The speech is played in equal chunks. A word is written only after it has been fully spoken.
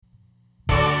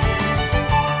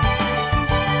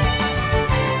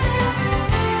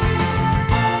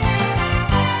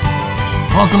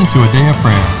Welcome to a day of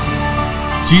prayer.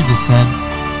 Jesus said,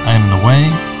 I am the way,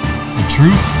 the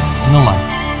truth, and the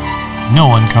life. No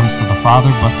one comes to the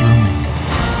Father but through me.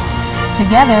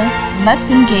 Together, let's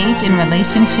engage in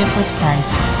relationship with Christ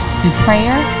through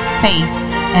prayer, faith,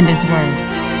 and His Word.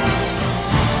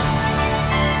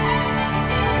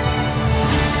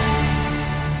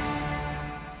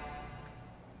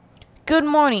 Good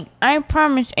morning. I'm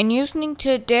Promise, and you're listening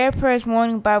to Dare Prayer's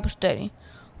morning Bible study.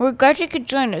 We're glad you could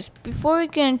join us. Before we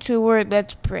get into the Word,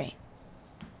 let's pray.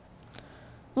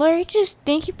 Lord, just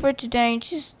thank you for today.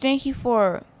 Just thank you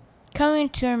for coming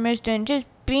to our midst and just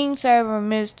being inside of our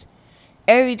midst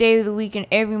every day of the week and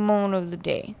every moment of the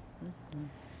day.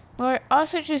 Lord,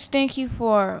 also just thank you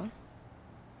for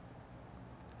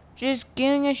just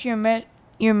giving us your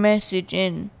message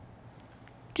and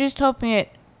just helping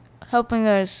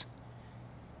us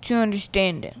to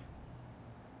understand it.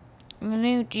 In the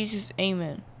name of Jesus,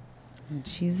 amen. In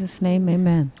Jesus' name,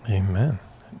 amen. Amen.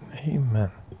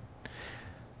 Amen.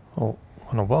 Well, I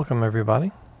want to welcome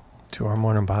everybody to our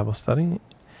morning Bible study.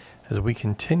 As we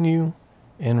continue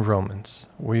in Romans,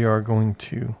 we are going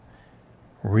to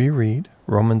reread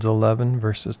Romans 11,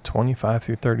 verses 25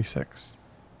 through 36.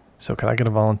 So could I get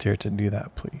a volunteer to do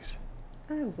that, please?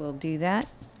 I will do that.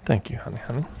 Thank you,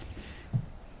 honey.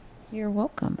 You're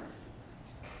welcome.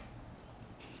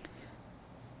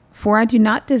 For I do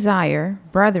not desire,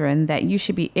 brethren, that you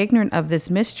should be ignorant of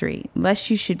this mystery, lest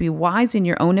you should be wise in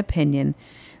your own opinion,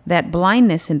 that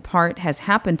blindness in part has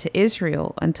happened to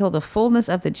Israel until the fullness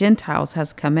of the Gentiles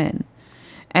has come in.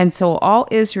 And so all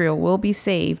Israel will be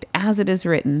saved, as it is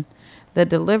written, the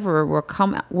deliverer will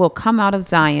come out of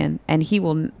Zion, and he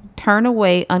will turn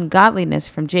away ungodliness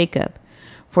from Jacob.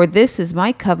 For this is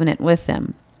my covenant with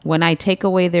them, when I take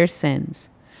away their sins.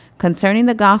 Concerning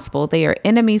the gospel, they are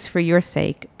enemies for your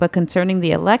sake, but concerning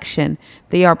the election,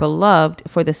 they are beloved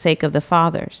for the sake of the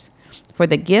fathers. For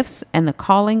the gifts and the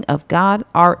calling of God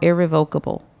are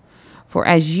irrevocable. For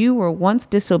as you were once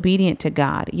disobedient to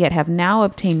God, yet have now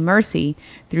obtained mercy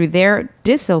through their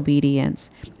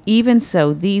disobedience, even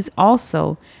so these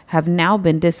also have now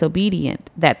been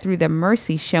disobedient, that through the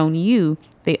mercy shown you,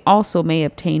 they also may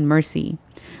obtain mercy.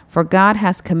 For God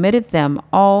has committed them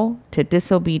all to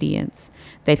disobedience,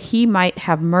 that he might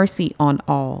have mercy on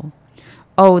all.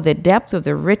 Oh, the depth of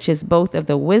the riches both of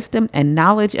the wisdom and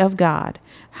knowledge of God!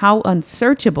 How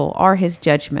unsearchable are his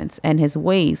judgments, and his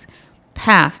ways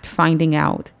past finding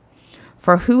out.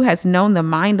 For who has known the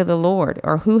mind of the Lord,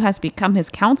 or who has become his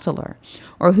counselor,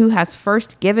 or who has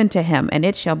first given to him, and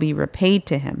it shall be repaid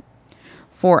to him?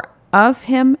 For of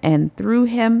him, and through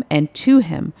him, and to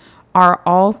him are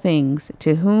all things,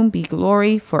 to whom be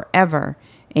glory forever.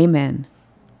 Amen.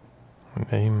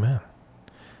 Amen.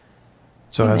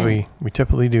 So Amen. as we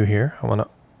typically do here, I want to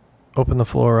open the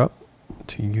floor up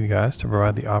to you guys to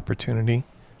provide the opportunity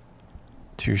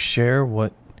to share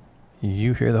what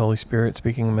you hear the Holy Spirit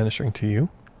speaking and ministering to you.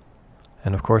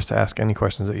 And of course, to ask any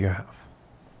questions that you have.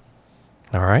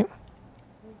 All right?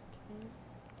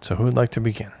 So who would like to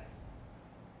begin?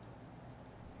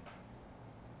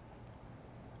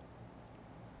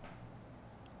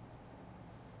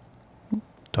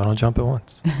 Don't all jump at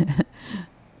once.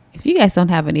 If you guys don't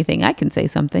have anything, I can say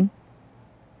something.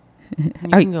 You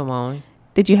can go, Molly.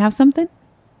 Did you have something?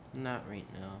 Not right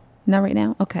now. Not right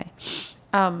now? Okay.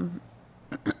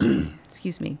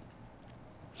 Excuse me.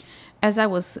 As I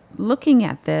was looking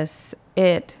at this,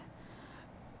 I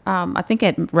think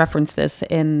I referenced this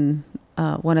in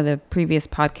one of the previous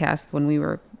podcasts when we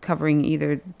were covering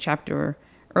either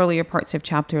earlier parts of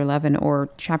chapter 11 or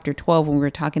chapter 12 when we were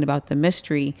talking about the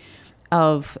mystery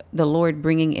of the Lord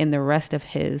bringing in the rest of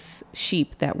his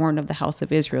sheep that weren't of the house of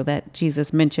Israel that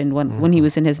Jesus mentioned when he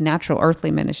was in his natural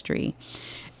earthly ministry.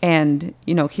 And,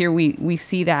 here we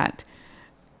see that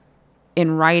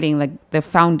in writing, like the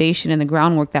foundation and the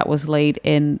groundwork that was laid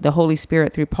in the Holy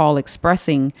Spirit through Paul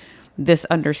expressing this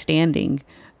understanding,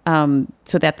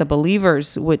 so that the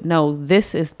believers would know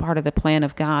this is part of the plan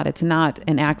of God. It's not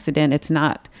an accident. It's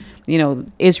not,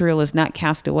 Israel is not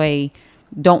cast away.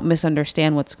 Don't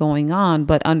misunderstand what's going on,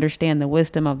 but understand the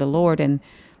wisdom of the Lord and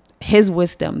his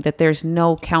wisdom, that there's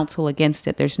no counsel against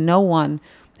it. There's no one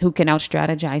who can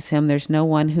out-strategize him. There's no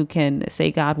one who can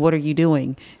say, God, what are you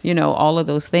doing? All of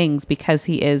those things, because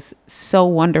he is so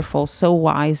wonderful, so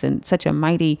wise, and such a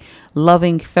mighty,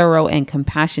 loving, thorough, and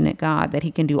compassionate God that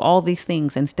he can do all these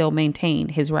things and still maintain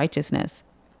his righteousness.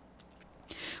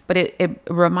 But it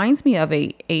reminds me of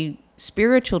a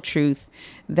spiritual truth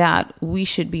that we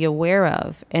should be aware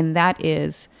of, and that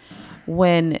is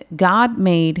when God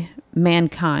made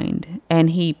mankind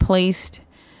and he placed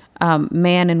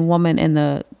man and woman in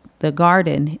the the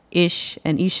garden, Ish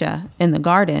and Isha in the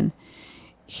garden,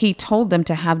 he told them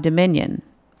to have dominion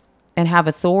and have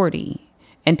authority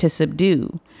and to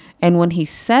subdue. And when he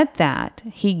said that,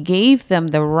 he gave them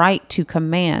the right to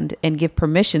command and give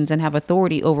permissions and have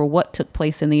authority over what took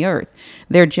place in the earth.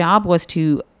 Their job was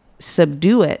to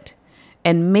subdue it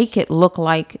and make it look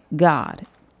like God.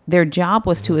 Their job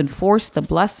was to enforce the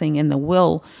blessing and the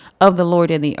will of the Lord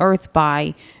in the earth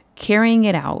by carrying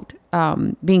it out,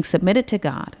 being submitted to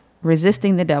God,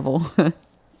 resisting the devil,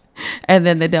 and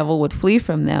then the devil would flee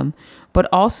from them, but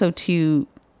also to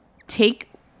take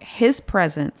his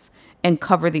presence and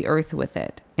cover the earth with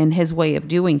it and his way of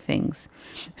doing things.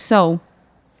 So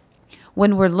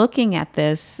when we're looking at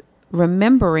this,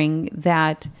 remembering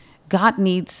that God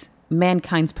needs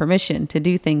mankind's permission to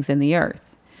do things in the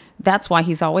earth. That's why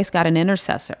he's always got an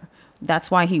intercessor. That's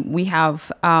why we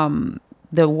have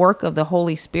the work of the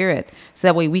Holy Spirit, so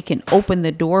that way we can open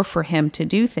the door for him to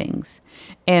do things.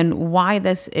 And why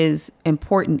this is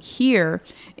important here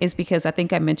is because I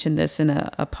think I mentioned this in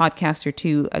a podcast or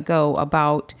two ago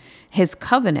about his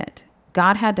covenant.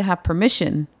 God had to have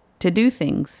permission to do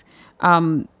things.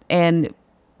 And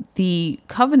the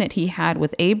covenant he had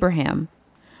with Abraham,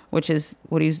 which is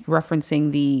what he's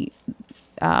referencing, the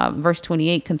verse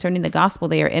 28, concerning the gospel,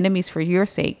 they are enemies for your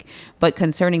sake, but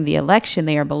concerning the election,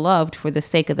 they are beloved for the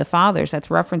sake of the fathers. That's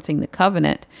referencing the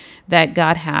covenant that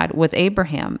God had with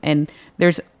Abraham. And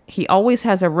he always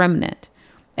has a remnant,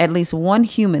 at least one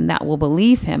human that will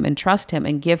believe him and trust him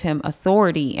and give him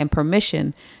authority and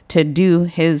permission to do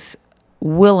his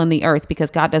will in the earth, because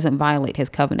God doesn't violate his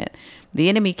covenant. The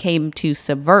enemy came to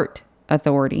subvert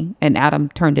authority, and Adam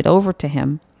turned it over to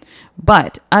him.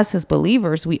 But us as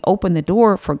believers, we open the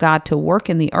door for God to work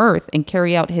in the earth and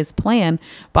carry out his plan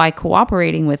by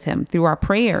cooperating with him through our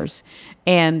prayers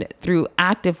and through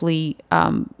actively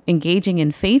engaging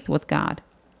in faith with God.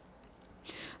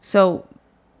 So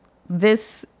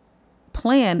this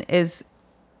plan is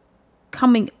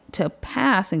coming to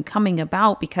pass and coming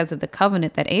about because of the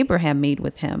covenant that Abraham made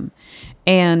with him,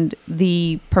 and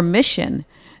the permission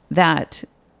that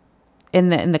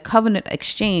in the covenant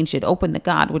exchange, it opened the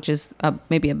God, which is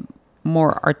maybe a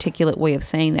more articulate way of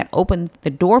saying that, opened the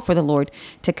door for the Lord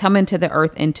to come into the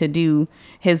earth and to do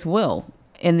his will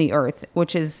in the earth,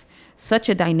 which is such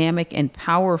a dynamic and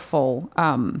powerful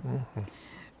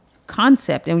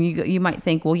concept. And you might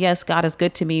think, well, yes, God is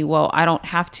good to me. Well, I don't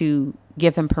have to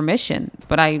give him permission,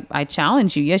 but I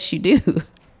challenge you. Yes, you do.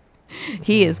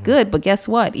 He is good. But guess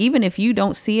what? Even if you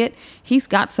don't see it, he's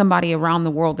got somebody around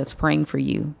the world that's praying for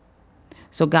you.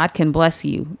 So God can bless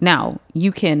you. Now,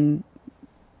 you can,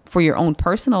 for your own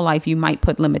personal life, you might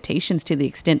put limitations to the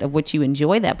extent of which you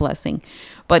enjoy that blessing.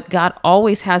 But God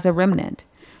always has a remnant.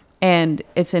 And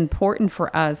it's important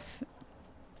for us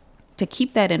to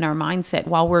keep that in our mindset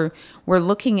while we're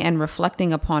looking and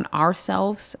reflecting upon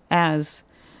ourselves as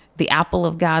the apple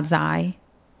of God's eye.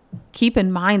 Keep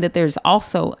in mind that there's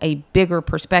also a bigger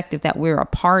perspective that we're a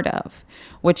part of,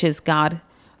 which is God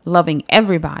loving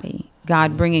everybody.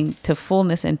 God bringing to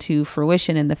fullness and to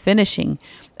fruition and the finishing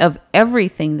of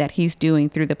everything that he's doing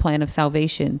through the plan of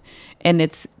salvation. And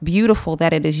it's beautiful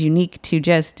that it is unique to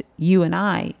just you and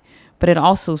I, but it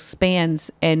also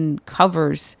spans and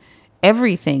covers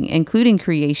everything, including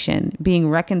creation, being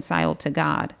reconciled to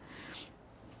God.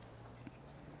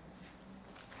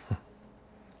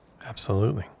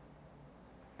 Absolutely.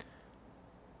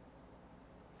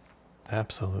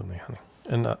 Absolutely, honey.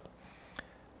 And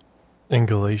in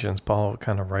Galatians, Paul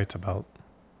kind of writes about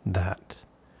that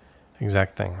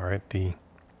exact thing, right?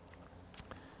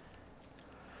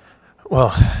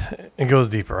 Well, it goes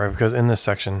deeper, right? Because in this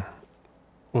section,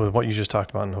 with what you just talked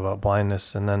about, and about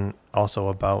blindness, and then also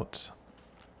about,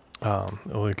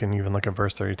 we can even look at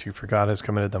verse 32, for God has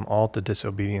committed them all to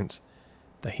disobedience,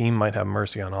 that he might have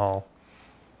mercy on all.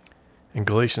 In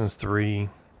Galatians 3,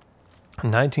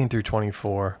 19 through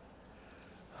 24,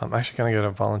 I'm actually going to get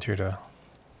a volunteer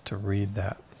to read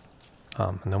that.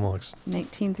 And then we'll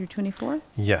 19 through 24?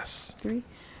 Yes. 3.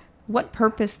 What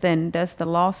purpose then does the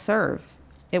law serve?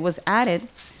 It was added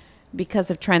because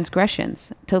of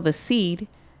transgressions, till the seed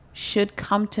should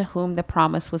come to whom the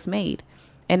promise was made.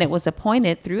 And it was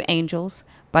appointed through angels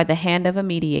by the hand of a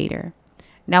mediator.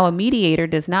 Now a mediator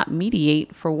does not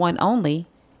mediate for one only,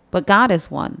 but God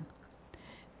is one.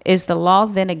 Is the law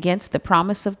then against the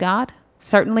promise of God?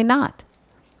 Certainly not.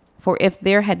 For if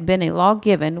there had been a law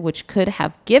given which could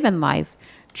have given life,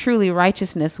 truly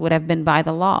righteousness would have been by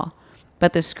the law.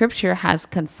 But the scripture has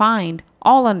confined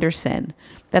all under sin,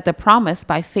 that the promise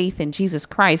by faith in Jesus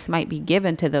Christ might be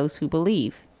given to those who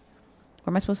believe.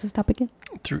 Where am I supposed to stop again?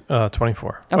 Through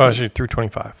 24. Okay. Oh, actually, through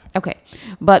 25. Okay.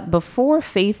 But before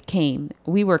faith came,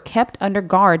 we were kept under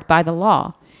guard by the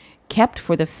law, kept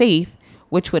for the faith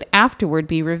which would afterward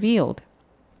be revealed.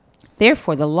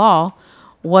 Therefore, the law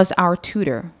was our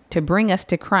tutor to bring us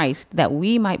to Christ, that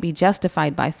we might be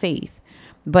justified by faith.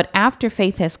 But after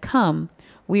faith has come,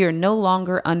 we are no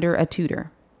longer under a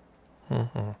tutor.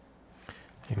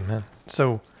 Amen.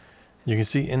 So you can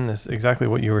see in this exactly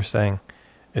what you were saying.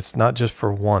 It's not just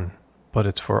for one, but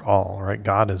it's for all, right?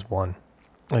 God is one.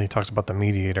 And he talks about the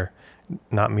mediator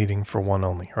not meeting for one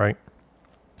only, right?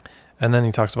 And then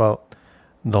he talks about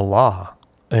the law,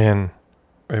 and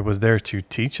it was there to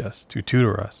teach us, to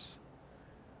tutor us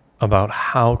about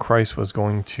how Christ was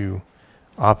going to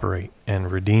operate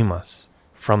and redeem us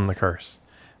from the curse.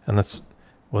 And that's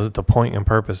was the point and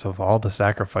purpose of all the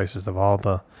sacrifices, of all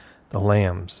the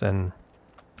lambs, and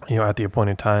at the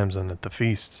appointed times and at the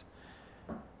feasts.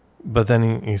 But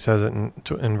then he says it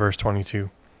in verse 22.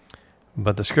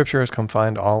 But the scripture has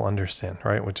confined all under sin,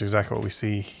 right? Which is exactly what we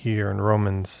see here in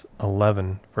Romans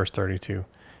 11, verse 32.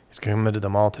 He's committed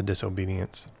them all to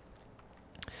disobedience.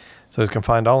 So he's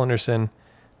confined all under sin,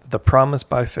 that the promise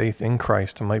by faith in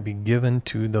Christ might be given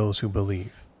to those who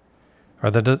believe. Or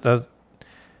that's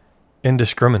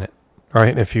indiscriminate,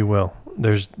 right? If you will.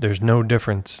 There's no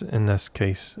difference in this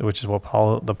case, which is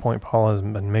the point Paul has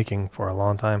been making for a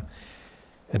long time.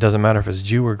 It doesn't matter if it's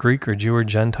Jew or Greek or Jew or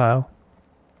Gentile.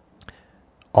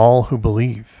 All who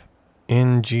believe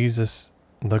in Jesus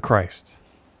the Christ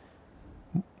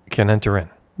can enter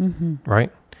in,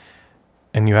 right?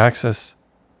 And you access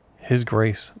his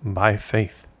grace by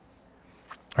faith.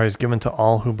 Or is given to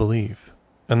all who believe.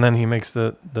 And then he makes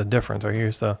the difference. Or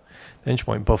here's the inch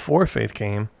point. Before faith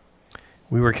came,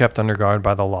 we were kept under guard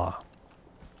by the law,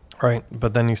 right?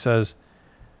 But then he says,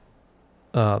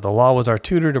 the law was our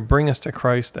tutor to bring us to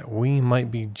Christ, that we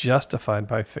might be justified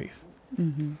by faith.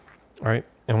 Right?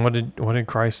 And what did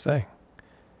Christ say?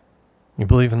 You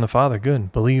believe in the Father,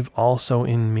 good. Believe also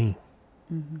in me.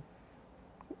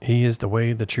 He is the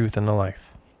way, the truth, and the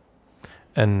life.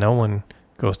 And no one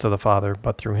goes to the Father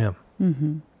but through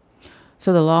him.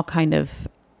 So the law kind of,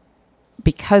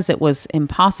 because it was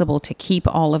impossible to keep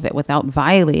all of it without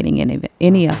violating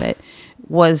any of it,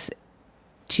 was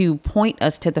to point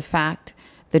us to the fact,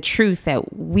 the truth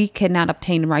that we cannot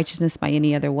obtain righteousness by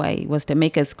any other way, was to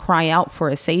make us cry out for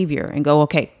a savior and go,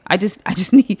 okay, I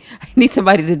need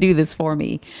somebody to do this for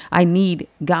me. I need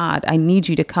God. I need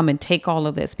you to come and take all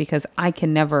of this, because I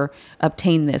can never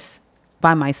obtain this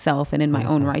by myself and in my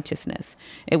own righteousness.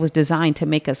 It was designed to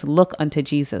make us look unto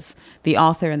Jesus, the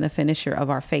author and the finisher of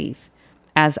our faith,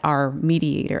 as our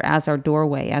mediator, as our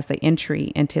doorway, as the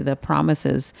entry into the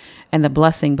promises and the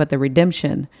blessing, but the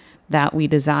redemption that we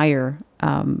desire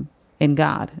in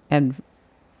God and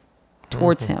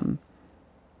towards him.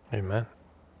 Amen.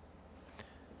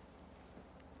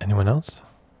 Anyone else?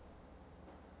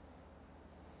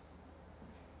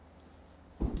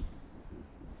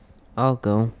 I'll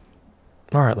go.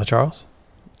 All right, LaCharles.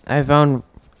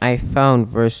 I found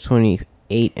verse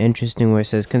 28 interesting, where it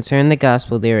says, concerning the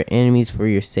gospel, they are enemies for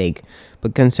your sake,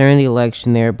 but concerning the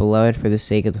election, they are beloved for the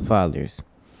sake of the fathers.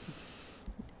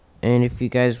 And if you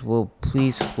guys will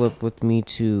please flip with me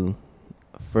to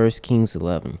 1 Kings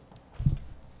 11.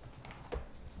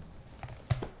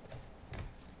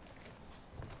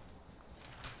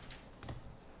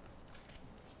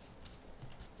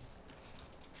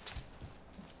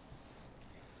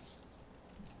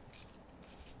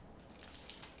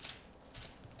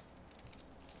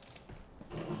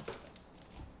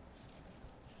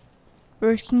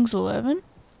 First Kings 11?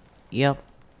 Yep.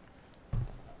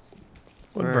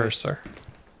 What verse, sir?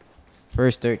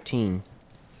 Verse 13.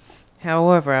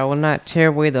 However, I will not tear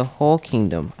away the whole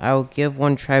kingdom. I will give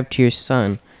one tribe to your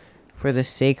son, for the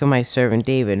sake of my servant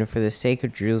David, and for the sake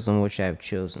of Jerusalem, which I have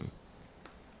chosen.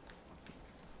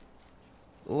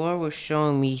 The Lord was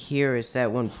showing me here is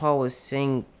that when Paul was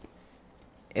saying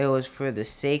it was for the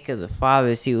sake of the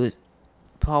fathers,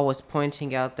 Paul was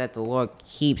pointing out that the Lord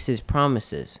keeps his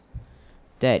promises.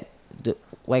 That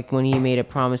like when he made a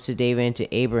promise to David and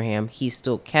to Abraham, he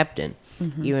still kept it.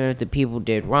 Even if the people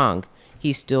did wrong,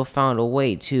 he still found a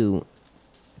way to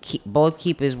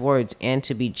keep his words and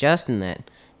to be just in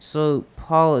that. So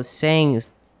Paul is saying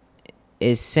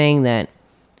that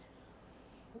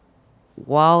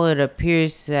while it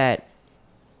appears that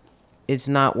it's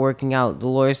not working out, the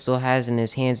Lord still has in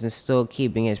his hands and still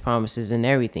keeping his promises and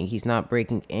everything. He's not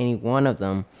breaking any one of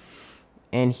them.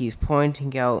 And he's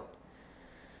pointing out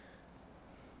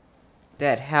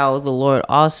that how the Lord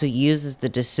also uses the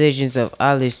decisions of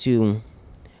others to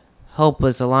help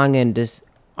us along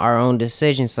our own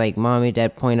decisions, like mom and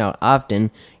dad point out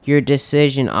often, your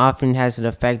decision often has an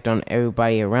effect on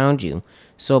everybody around you.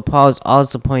 So Paul's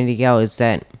also pointing out is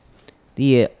that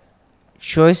the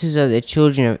choices of the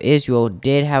children of Israel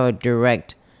did have a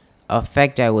direct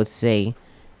effect, I would say,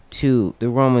 to the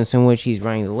Romans in which he's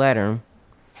writing the letter.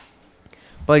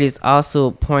 But he's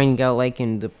also pointing out, like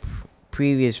in the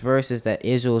previous verses, that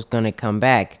Israel is going to come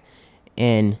back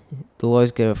and the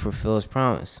Lord's going to fulfill his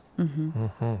promise.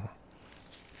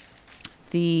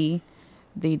 The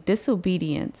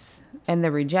disobedience and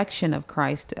the rejection of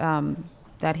Christ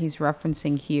that he's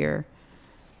referencing here,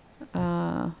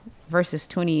 verses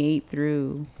 28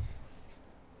 through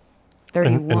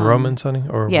 31. In Romans, honey?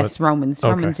 Or yes, what? Romans.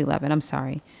 Okay. Romans 11. I'm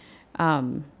sorry.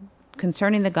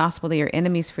 Concerning the gospel, they are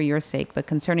enemies for your sake, but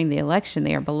concerning the election,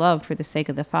 they are beloved for the sake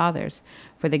of the fathers.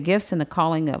 For the gifts and the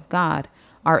calling of God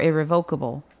are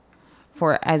irrevocable.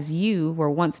 For as you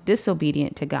were once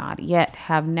disobedient to God, yet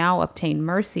have now obtained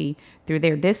mercy through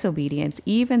their disobedience,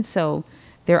 even so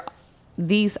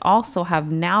these also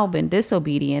have now been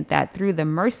disobedient, that through the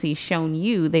mercy shown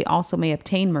you, they also may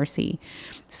obtain mercy.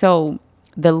 So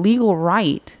the legal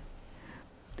right,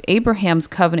 Abraham's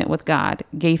covenant with God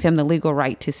gave him the legal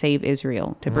right to save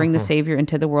Israel, to bring the Savior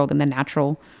into the world in the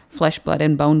natural flesh, blood,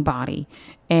 and bone body,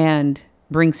 and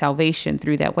bring salvation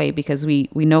through that way, because we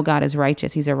know God is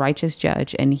righteous. He's a righteous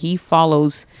judge, and he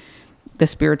follows the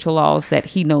spiritual laws that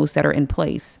he knows that are in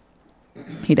place.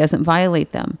 He doesn't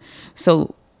violate them.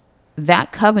 So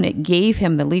that covenant gave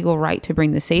him the legal right to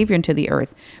bring the Savior into the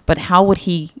earth. But how would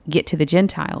he get to the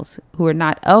Gentiles who are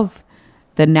not of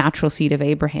the natural seed of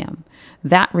Abraham?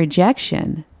 That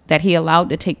rejection that he allowed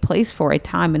to take place for a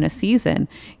time and a season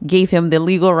gave him the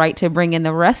legal right to bring in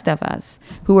the rest of us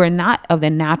who are not of the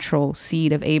natural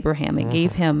seed of Abraham. It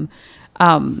gave him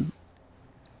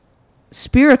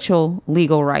spiritual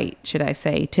legal right, should I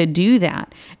say, to do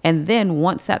that. And then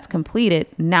once that's completed,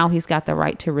 now he's got the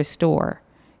right to restore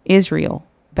Israel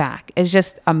back. It's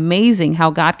just amazing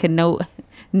how God can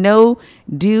know,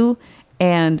 do,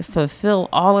 and fulfill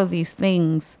all of these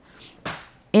things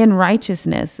in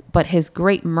righteousness, but his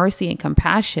great mercy and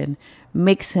compassion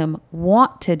makes him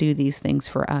want to do these things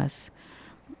for us.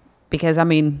 Because, I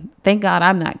mean, thank God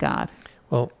I'm not God.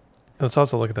 Well, let's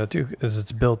also look at that too, is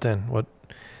it's built in.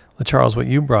 Charles, what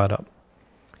you brought up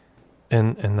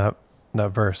in that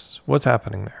verse, what's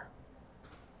happening there?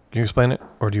 Can you explain it,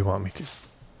 or do you want me to?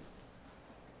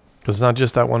 Because it's not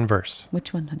just that one verse.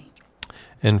 Which one, honey?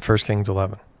 In 1 Kings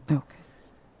 11. Okay.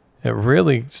 It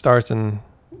really starts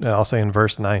I'll say in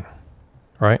verse 9,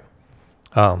 right?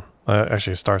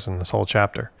 Actually, it starts in this whole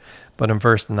chapter. But in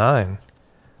verse 9,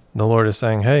 the Lord is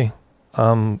saying, hey,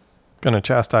 I'm going to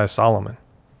chastise Solomon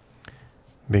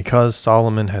because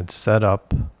Solomon had set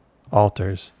up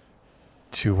altars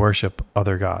to worship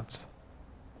other gods.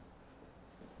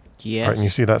 Yes. Right, and you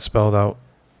see that spelled out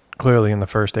clearly in the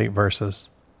first 8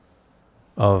 verses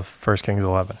of 1 Kings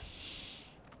 11.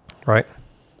 Right?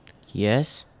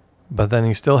 Yes. But then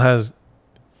he still has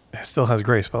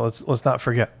grace. But let's not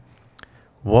forget,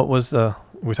 what was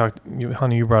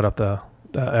honey, you brought up the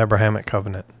Abrahamic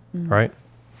covenant, right?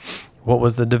 What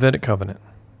was the Davidic covenant?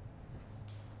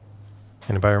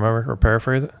 Anybody remember or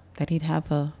paraphrase it? That he'd have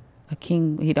a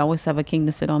king. He'd always have a king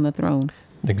to sit on the throne.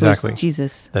 Exactly.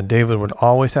 Jesus. That David would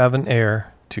always have an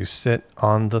heir to sit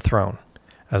on the throne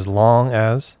as long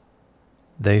as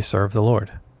they served the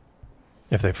Lord.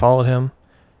 If they followed him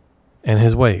and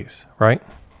his ways, right?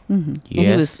 Mm-hmm. Yes. And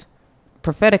he was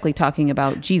prophetically talking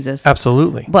about Jesus.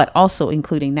 Absolutely. But also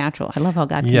including natural. I love how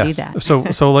God can do that. So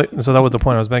that was the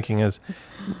point I was making, is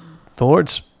the Lord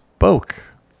spoke.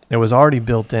 It was already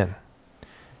built in.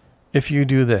 If you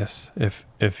do this,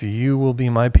 if you will be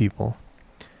my people,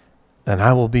 then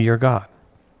I will be your God.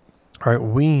 All right.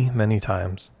 We many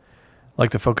times like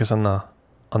to focus on the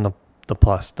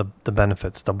plus, the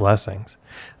benefits, the blessings.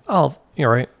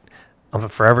 Right. I'm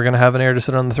forever going to have an heir to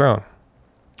sit on the throne.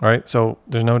 All right. So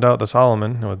there's no doubt that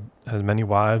Solomon has many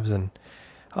wives, and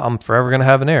I'm forever going to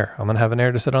have an heir. I'm going to have an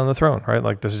heir to sit on the throne. Right.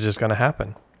 Like, this is just going to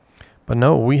happen. But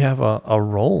no, we have a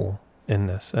role in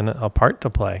this and a part to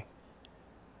play.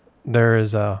 There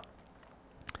is a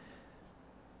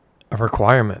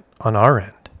requirement on our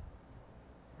end.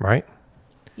 Right.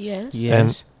 Yes. Yes.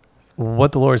 And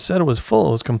what the Lord said was full,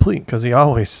 it was complete, because he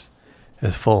always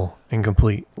is full and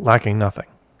complete, lacking nothing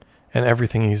in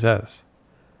everything he says.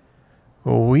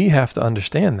 Well, we have to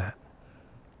understand that.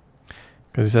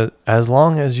 Because he said, as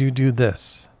long as you do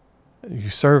this, you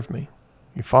serve me,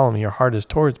 you follow me, your heart is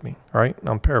towards me, right?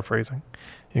 I'm paraphrasing.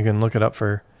 You can look it up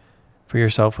for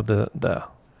yourself what the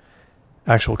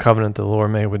actual covenant the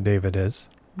Lord made with David is.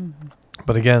 Mm-hmm.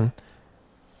 But again,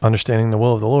 understanding the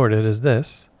will of the Lord, it is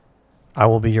this: I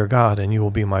will be your God and you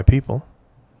will be my people.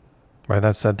 Right?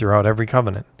 That's said throughout every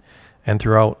covenant and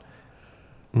throughout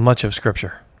much of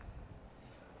Scripture.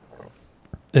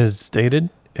 It is stated,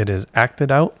 it is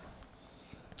acted out,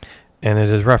 and it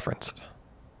is referenced.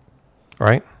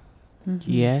 Right?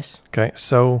 Yes. Okay,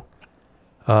 so,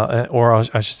 or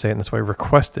I should say it in this way,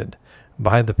 requested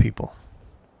by the people.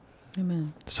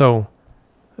 Amen. So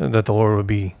that the Lord would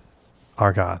be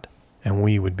our God and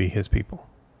we would be his people.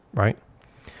 Right?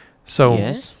 So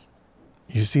Yes.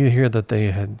 you see here that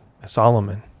they had,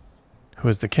 Solomon, who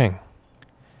is the king,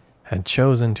 had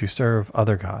chosen to serve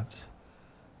other gods.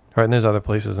 Right? And there's other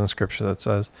places in Scripture that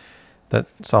says that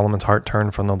Solomon's heart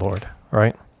turned from the Lord.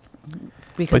 Right?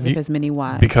 Because of his many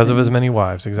wives. Because of his many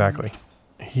wives, exactly.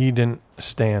 He didn't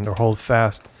stand or hold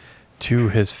fast to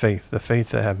his faith, the faith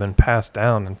that had been passed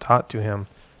down and taught to him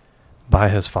by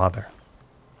his father.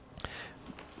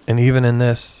 And even in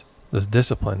this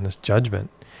discipline, this judgment,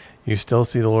 you still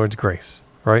see the Lord's grace,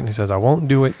 right? And he says, I won't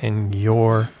do it in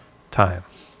your time.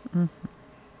 Mm-hmm.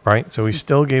 Right? So he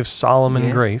still gave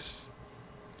Solomon grace.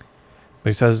 But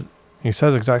he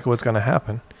says exactly what's going to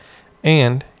happen.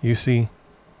 And you see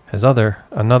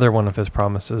another one of his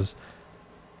promises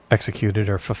executed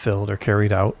or fulfilled or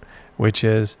carried out, which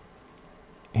is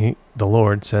the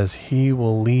Lord says he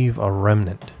will leave a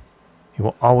remnant. He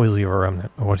will always leave a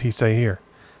remnant. What did he say here?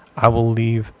 I will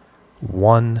leave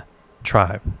one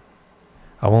tribe.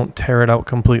 I won't tear it out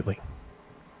completely.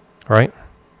 Right?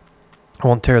 I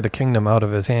won't tear the kingdom out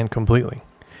of his hand completely,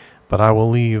 but I will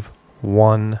leave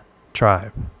one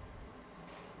tribe.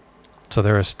 So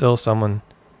there is still someone,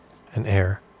 an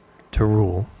heir, to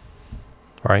rule,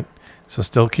 right? So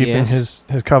still keeping his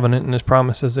covenant and his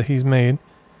promises that he's made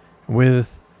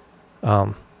with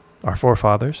our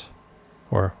forefathers,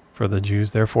 or for the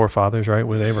Jews, their forefathers, right?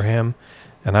 With Abraham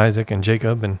and Isaac and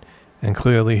Jacob and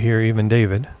clearly here even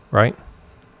David, right?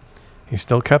 He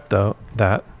still kept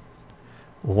that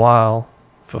while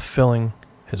fulfilling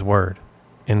his word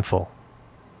in full.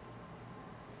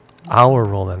 Our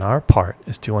role and our part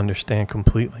is to understand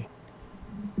completely.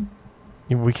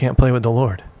 We can't play with the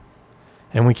Lord.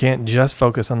 And we can't just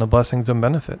focus on the blessings and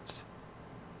benefits.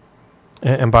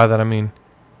 And by that I mean,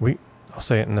 I'll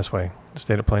say it in this way, to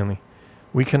state it plainly.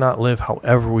 We cannot live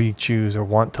however we choose or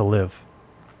want to live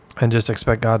and just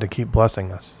expect God to keep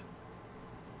blessing us.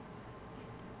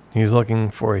 He's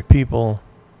looking for a people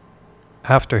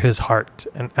after his heart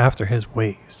and after his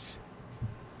ways.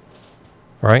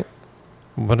 Right?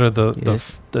 What are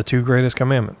the two greatest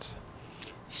commandments?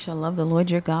 You shall love the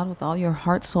Lord your God with all your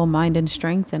heart, soul, mind, and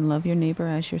strength, and love your neighbor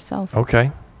as yourself.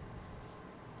 Okay.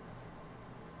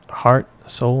 Heart,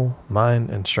 soul, mind,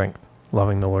 and strength.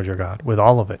 Loving the Lord your God with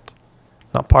all of it.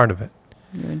 Not part of it.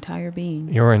 Your entire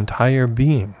being. Your entire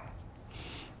being.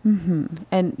 Mm-hmm.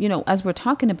 And, as we're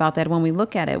talking about that, when we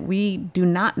look at it, we do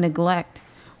not neglect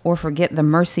or forget the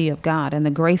mercy of God and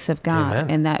the grace of God. Amen.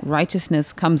 And that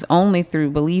righteousness comes only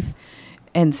through belief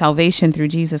and salvation through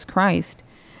Jesus Christ.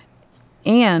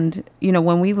 And,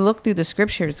 when we look through the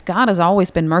scriptures, God has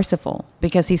always been merciful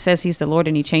because he says he's the Lord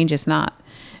and he changes not.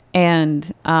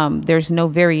 And there's no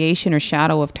variation or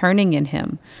shadow of turning in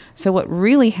him. So what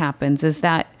really happens is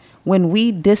that when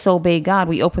we disobey God,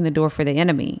 we open the door for the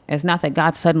enemy. It's not that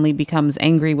God suddenly becomes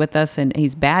angry with us and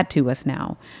he's bad to us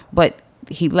now, but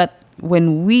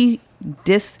when we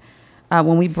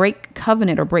break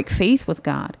covenant or break faith with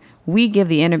God, we give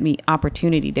the enemy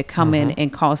opportunity to come in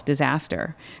and cause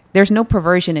disaster. There's no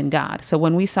perversion in God. So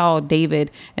when we saw David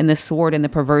and the sword and the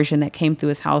perversion that came through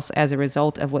his house as a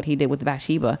result of what he did with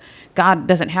Bathsheba, God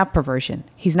doesn't have perversion.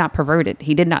 He's not perverted.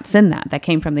 He did not sin that. That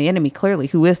came from the enemy, clearly,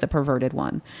 who is the perverted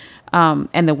one,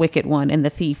 and the wicked one, and the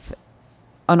thief.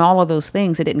 On all of those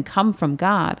things, it didn't come from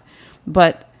God.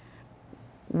 But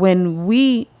when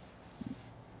we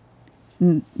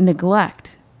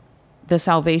neglect the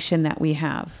salvation that we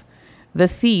have, the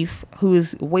thief who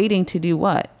is waiting to do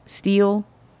what? Steal,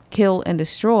 kill, and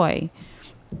destroy,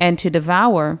 and to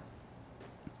devour,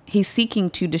 he's seeking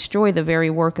to destroy the very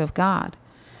work of God.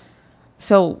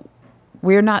 So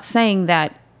we're not saying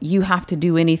that you have to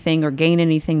do anything or gain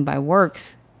anything by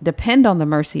works. Depend on the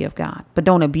mercy of God, but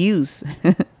don't abuse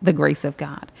the grace of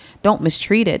God. Don't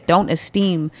mistreat it. Don't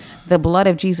esteem the blood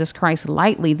of Jesus Christ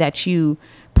lightly, that you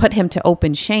put him to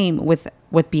open shame with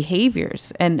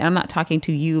behaviors. And I'm not talking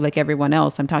to you like everyone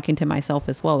else. I'm talking to myself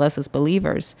as well, us as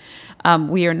believers.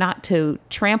 We are not to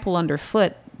trample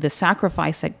underfoot the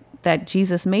sacrifice that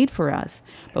Jesus made for us,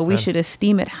 but we should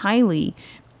esteem it highly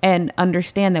and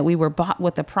understand that we were bought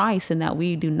with a price and that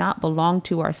we do not belong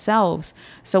to ourselves.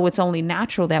 So it's only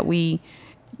natural that we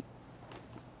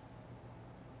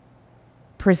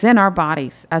present our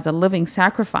bodies as a living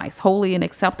sacrifice, holy and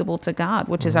acceptable to God,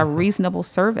 which is our reasonable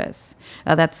service.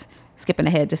 That's skipping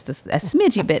ahead just a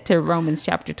smidgy bit to Romans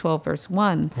chapter 12, verse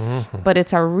 1. But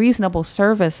it's our reasonable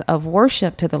service of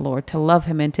worship to the Lord, to love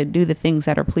him and to do the things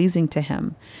that are pleasing to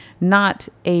him, not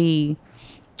a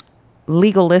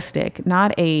legalistic,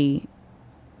 not a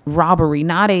robbery,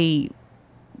 not a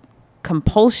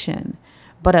compulsion,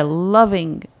 but a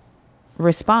loving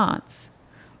response.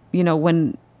 You know,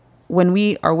 when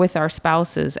we are with our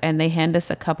spouses and they hand us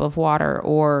a cup of water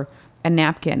or a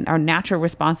napkin, our natural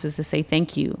response is to say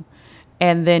thank you,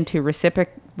 and then to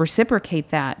reciprocate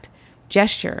that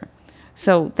gesture.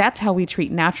 So that's how we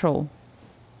treat natural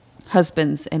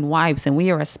husbands and wives, and we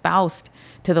are espoused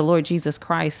to the Lord Jesus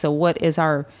Christ. So what is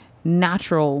our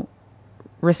natural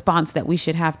response that we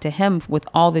should have to him with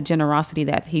all the generosity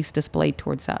that he's displayed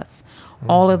towards us,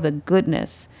 all of the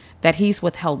goodness that he's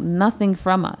withheld nothing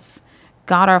from us?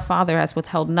 God our Father has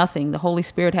withheld nothing. The Holy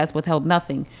Spirit has withheld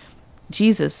nothing.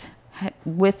 Jesus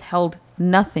withheld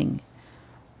nothing.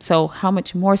 So how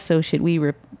much more so should we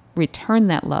return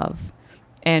that love?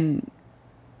 And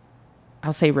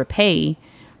I'll say repay,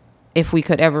 if we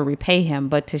could ever repay him,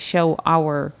 but to show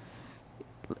our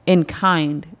in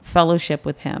kind fellowship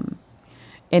with him.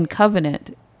 In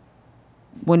covenant,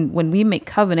 when we make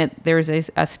covenant, there's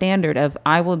a standard of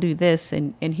I will do this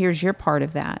and here's your part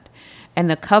of that. And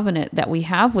the covenant that we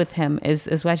have with him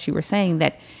is what you were saying,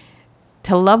 that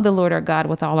to love the Lord our God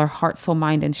with all our heart, soul,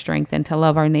 mind, and strength, and to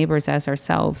love our neighbors as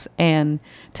ourselves, and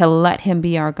to let him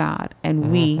be our God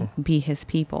and we be his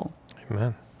people.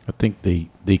 Amen. I think the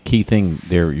key thing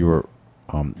there,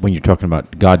 when you're talking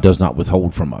about God does not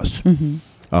withhold from us, and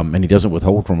he doesn't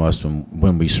withhold from us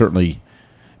when we certainly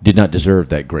did not deserve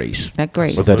that grace. That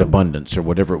grace. Or that abundance or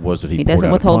whatever it was that he poured doesn't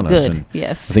out withhold upon us. good. And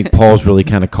Yes. I think Paul's really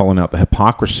kind of calling out the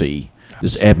hypocrisy.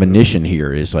 This admonition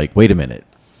here is like, wait a minute.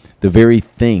 The very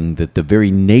thing, that the very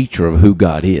nature of who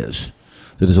God is,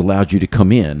 that has allowed you to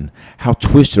come in, how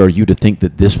twisted are you to think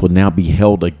that this will now be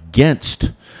held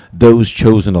against those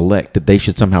chosen elect, that they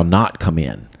should somehow not come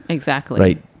in? Exactly.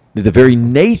 Right? The very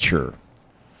nature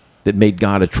that made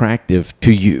God attractive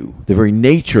to you, the very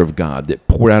nature of God that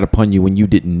poured out upon you when you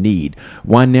didn't need.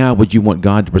 Why now would you want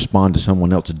God to respond to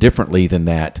someone else differently than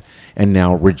that and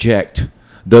now reject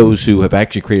those who have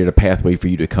actually created a pathway for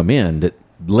you to come in, that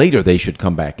later they should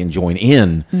come back and join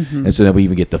in, and so that we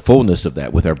even get the fullness of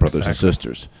that with our brothers and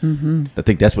sisters. I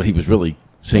think that's what he was really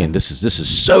saying. This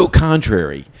is so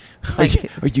contrary. Are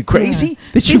you crazy? Yeah.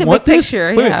 Did See you the want big this?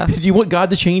 picture, Wait, yeah. did you want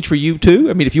God to change for you too?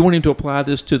 I mean, if you want him to apply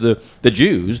this to the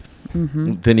Jews,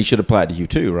 then he should apply it to you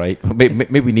too, right?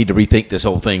 Maybe we need to rethink this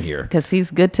whole thing here. Because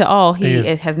he's good to all. He He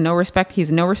is. has no respect.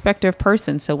 He's no respecter of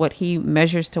person. So what he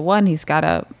measures to one, he's got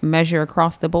to measure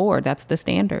across the board. That's the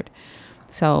standard.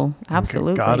 So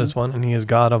absolutely. God is one and he is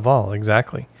God of all.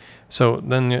 Exactly. So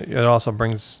then it also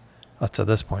brings us to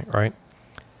this point, right?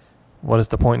 What is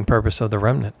the point and purpose of the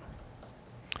remnant?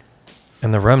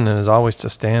 And the remnant is always to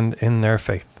stand in their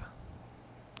faith.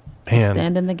 To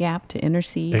stand in the gap, to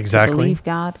intercede, Exactly. to believe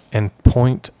God. And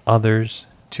point others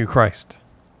to Christ.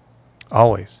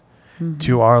 Always.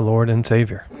 To our Lord and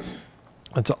Savior.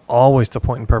 It's always the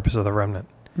point and purpose of the remnant.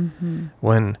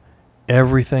 When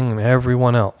everything and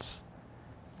everyone else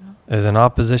is in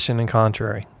opposition and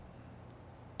contrary,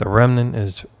 the remnant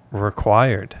is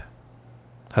required,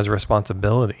 has a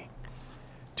responsibility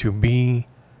to be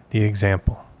the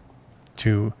example,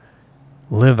 to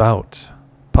live out,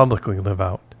 publicly live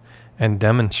out, and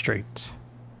demonstrate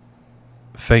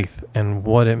faith and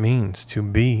what it means to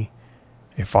be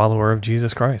a follower of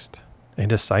Jesus Christ, a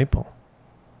disciple,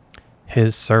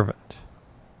 his servant.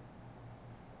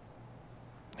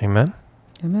 Amen?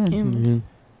 Amen.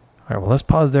 All right, well, let's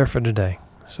pause there for today.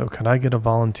 So could I get a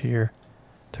volunteer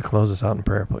to close us out in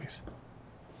prayer, please?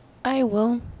 I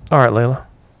will. All right, Layla.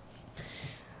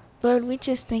 Lord, we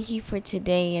just thank you for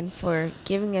today and for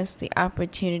giving us the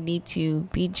opportunity to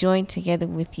be joined together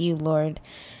with you, Lord,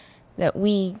 that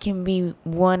we can be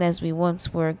one as we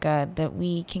once were, God, that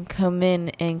we can come in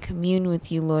and commune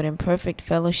with you, Lord, in perfect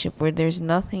fellowship where there's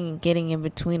nothing getting in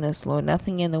between us, Lord,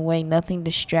 nothing in the way, nothing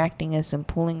distracting us and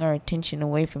pulling our attention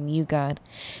away from you, God,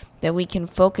 that we can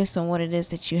focus on what it is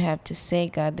that you have to say,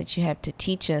 God, that you have to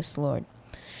teach us, Lord.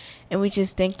 And we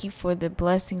just thank you for the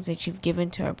blessings that you've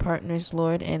given to our partners,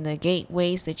 Lord, and the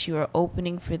gateways that you are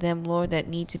opening for them, Lord, that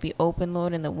need to be open,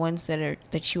 Lord, and the ones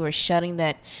that you are shutting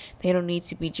that they don't need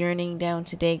to be journeying down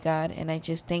today, God. And I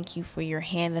just thank you for your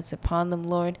hand that's upon them,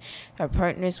 Lord. Our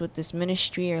partners with this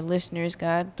ministry, our listeners,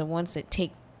 God, the ones that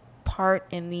take part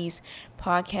in these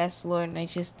podcasts, Lord. And I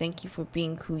just thank you for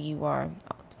being who you are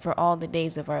for all the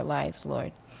days of our lives,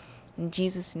 Lord. In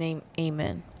Jesus' name,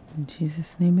 amen. In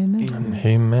Jesus' name, amen. And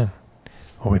amen.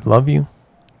 Well, we love you.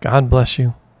 God bless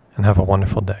you. And have a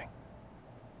wonderful day.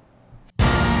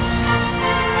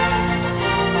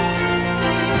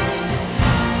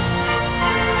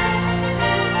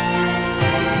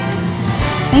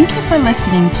 Thank you for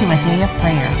listening to A Day of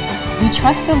Prayer. We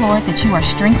trust the Lord that you are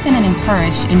strengthened and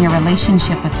encouraged in your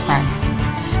relationship with Christ.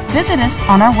 Visit us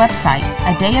on our website,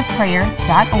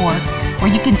 adayofprayer.org,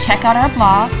 where you can check out our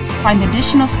blog, find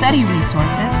additional study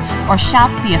resources, or shop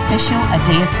the official A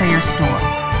Day of Prayer store.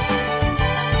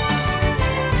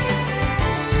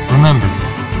 Remember,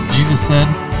 Jesus said,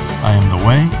 I am the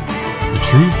way, the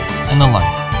truth, and the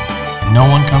life. No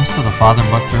one comes to the Father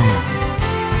but through me.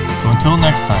 So until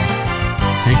next time,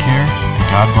 take care and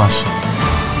God bless you.